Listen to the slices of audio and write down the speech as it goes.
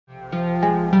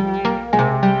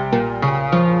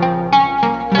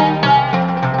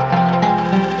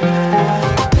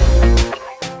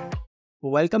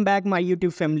Welcome back my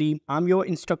YouTube family. I'm your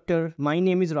instructor. My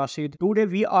name is Rashid. Today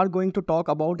we are going to talk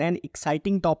about an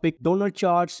exciting topic, donut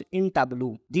charts in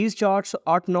Tableau. These charts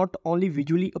are not only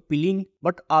visually appealing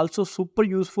but also super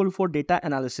useful for data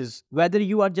analysis. Whether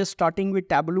you are just starting with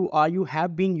Tableau or you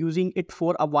have been using it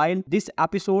for a while, this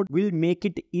episode will make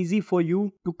it easy for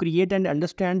you to create and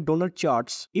understand donut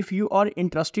charts. If you are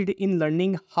interested in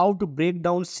learning how to break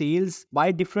down sales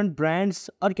by different brands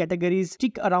or categories,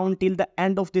 stick around till the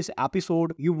end of this episode.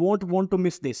 You won't want to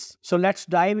miss this. So let's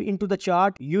dive into the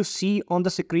chart you see on the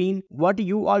screen. What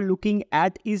you are looking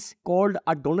at is called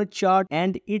a donut chart,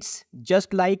 and it's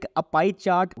just like a pie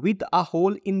chart with a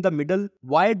hole in the middle.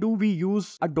 Why do we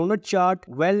use a donut chart?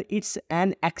 Well, it's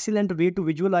an excellent way to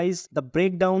visualize the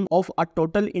breakdown of a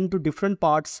total into different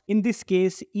parts. In this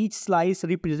case, each slice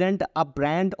represents a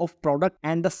brand of product,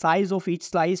 and the size of each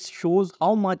slice shows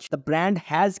how much the brand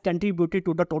has contributed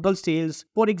to the total sales.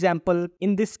 For example,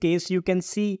 in this case, you can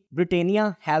see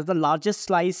Britannia has the largest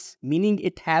slice, meaning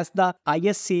it has the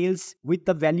highest sales with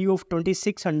the value of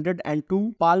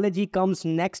 2602. Parle-G comes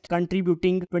next,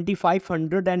 contributing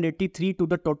 2583 to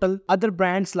the total. Other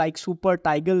brands like Super,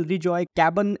 Tiger, Rejoice,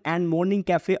 Cabin and Morning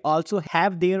Cafe also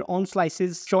have their own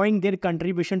slices showing their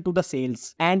contribution to the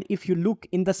sales. And if you look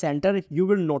in the center, you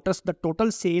will notice the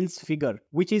total sales figure,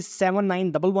 which is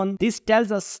 7911. This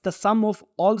tells us the sum of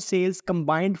all sales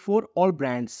combined for all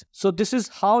brands. So this is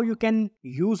how you can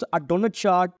use a donut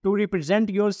chart to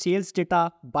represent your sales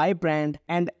data by brand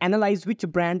and analyze which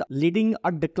brand leading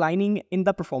or declining in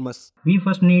the performance. We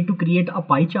first need to create a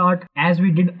pie chart as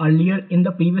we did earlier in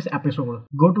the previous episode.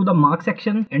 Go to the mark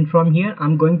section, and from here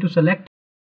I'm going to select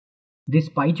this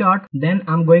pie chart. Then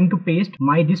I'm going to paste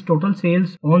my this total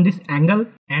sales on this angle,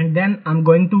 and then I'm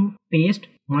going to paste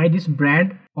my this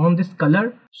brand on this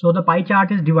color. So the pie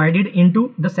chart is divided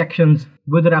into the sections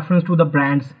with reference to the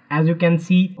brands, as you can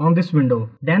see on this window.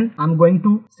 Then I'm going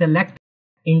to select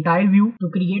entire view. To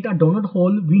create a donut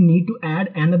hole, we need to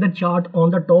add another chart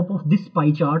on the top of this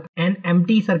pie chart. An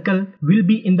empty circle will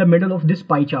be in the middle of this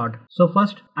pie chart. So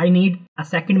first I need a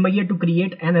second measure to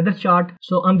create another chart.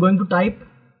 So I'm going to type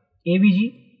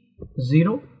AVG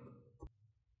 0.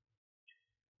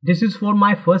 This is for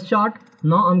my first chart.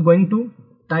 Now I'm going to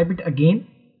type it again.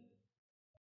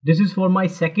 This is for my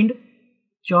second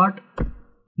chart.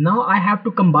 Now I have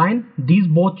to combine these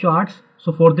both charts.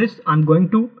 So for this I'm going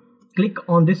to click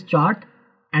on this chart,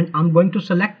 and I'm going to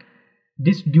select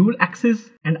this dual axis,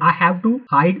 and I have to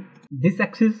hide this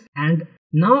axis. And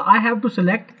now I have to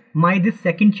select my this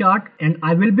second chart, and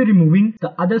I will be removing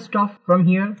the other stuff from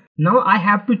here. Now I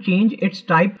have to change its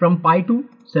type from pie to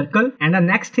circle, and the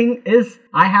next thing is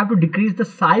I have to decrease the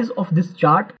size of this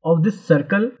chart of this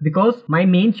circle because my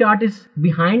main chart is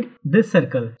behind this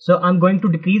circle. So I'm going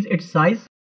to decrease its size.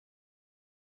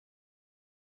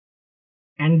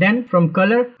 And then from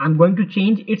color, I'm going to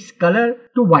change its color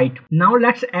to white. Now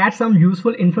let's add some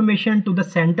useful information to the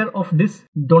center of this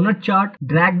donut chart.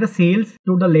 Drag the sales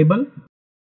to the label.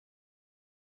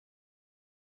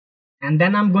 And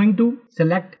then I'm going to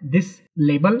select this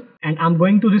label, and I'm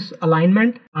going to this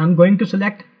alignment. I'm going to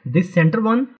select this center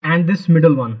one and this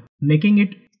middle one, making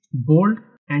it bold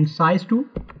and size to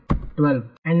 12.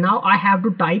 And now I have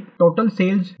to type total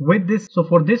sales with this. So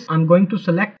for this I'm going to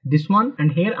select this one,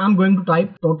 and here I'm going to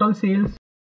type total sales,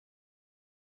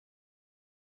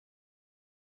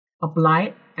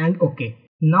 apply and OK.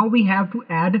 Now we have to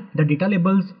add the data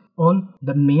labels on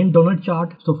the main donut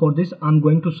chart. So for this I'm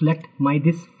going to select my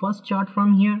this first chart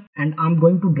from here, and I'm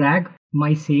going to drag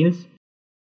my sales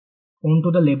onto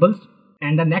the labels.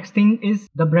 And the next thing is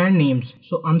the brand names.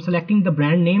 So I'm selecting the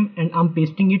brand name and I'm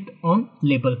pasting it on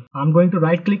label. I'm going to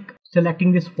right click,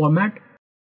 selecting this format,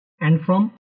 and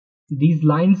from these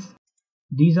lines,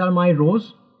 these are my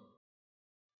rows,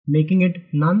 making it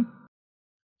none.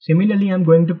 Similarly, I'm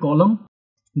going to column,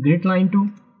 grid line to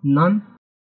none,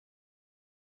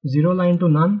 zero line to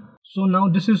none. So now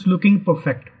this is looking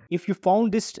perfect. If you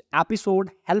found this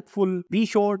episode helpful, be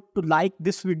sure to like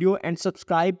this video and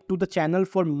subscribe to the channel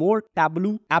for more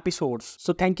Tableau episodes.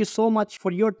 So thank you so much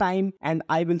for your time, and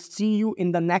I will see you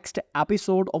in the next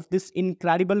episode of this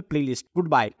incredible playlist.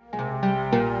 Goodbye.